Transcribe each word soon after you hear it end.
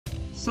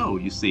So,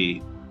 you see,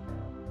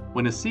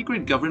 when a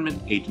secret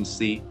government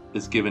agency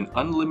is given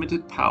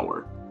unlimited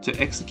power to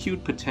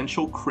execute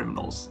potential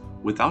criminals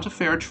without a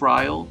fair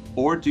trial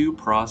or due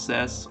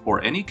process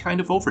or any kind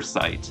of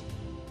oversight,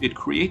 it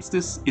creates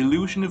this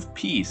illusion of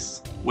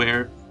peace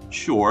where,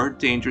 sure,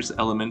 dangerous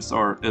elements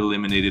are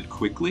eliminated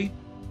quickly,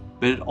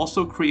 but it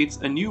also creates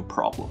a new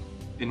problem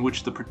in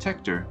which the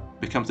protector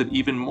becomes an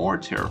even more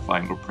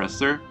terrifying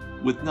oppressor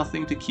with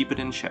nothing to keep it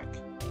in check.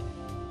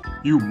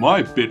 You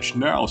my bitch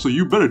now, so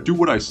you better do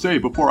what I say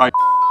before I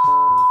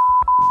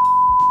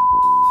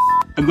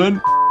and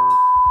then.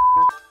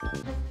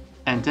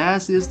 And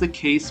as is the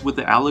case with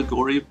the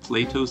allegory of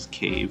Plato's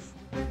cave,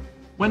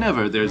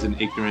 whenever there's an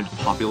ignorant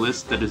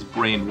populace that is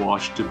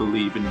brainwashed to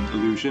believe in an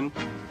illusion,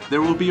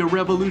 there will be a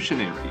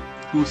revolutionary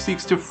who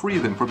seeks to free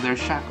them from their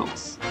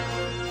shackles.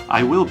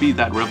 I will be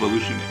that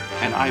revolutionary,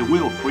 and I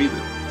will free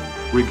them,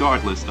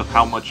 regardless of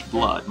how much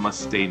blood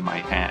must stain my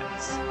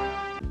hands.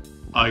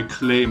 I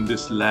claim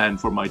this land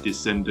for my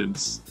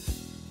descendants.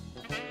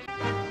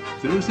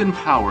 Those in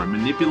power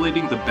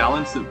manipulating the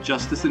balance of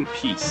justice and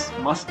peace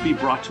must be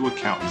brought to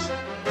account.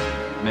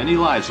 Many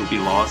lives will be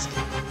lost,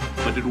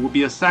 but it will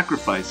be a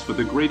sacrifice for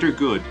the greater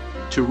good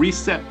to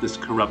reset this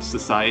corrupt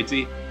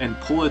society and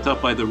pull it up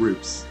by the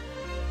roots.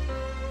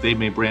 They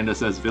may brand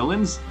us as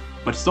villains,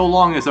 but so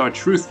long as our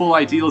truthful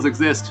ideals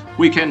exist,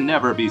 we can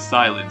never be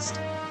silenced.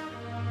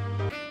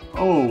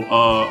 Oh,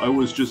 I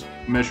was just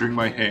measuring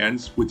my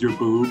hands with your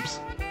boobs.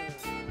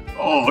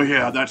 Oh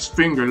yeah, that's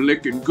finger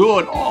licking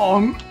good.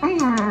 Oh,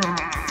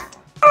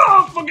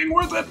 fucking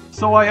worth it.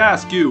 So I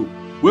ask you,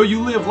 will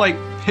you live like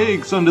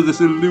pigs under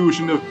this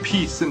illusion of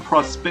peace and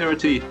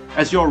prosperity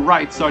as your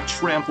rights are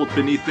trampled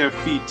beneath their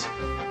feet?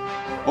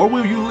 Or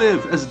will you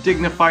live as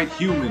dignified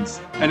humans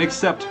and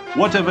accept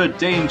whatever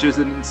dangers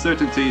and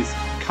uncertainties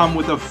come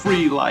with a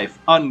free life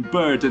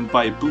unburdened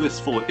by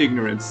blissful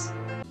ignorance?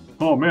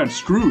 Oh man,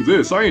 screw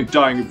this. I ain't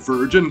dying a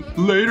virgin.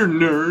 Later,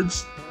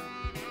 nerds.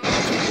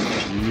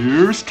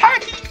 Here's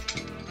Takina!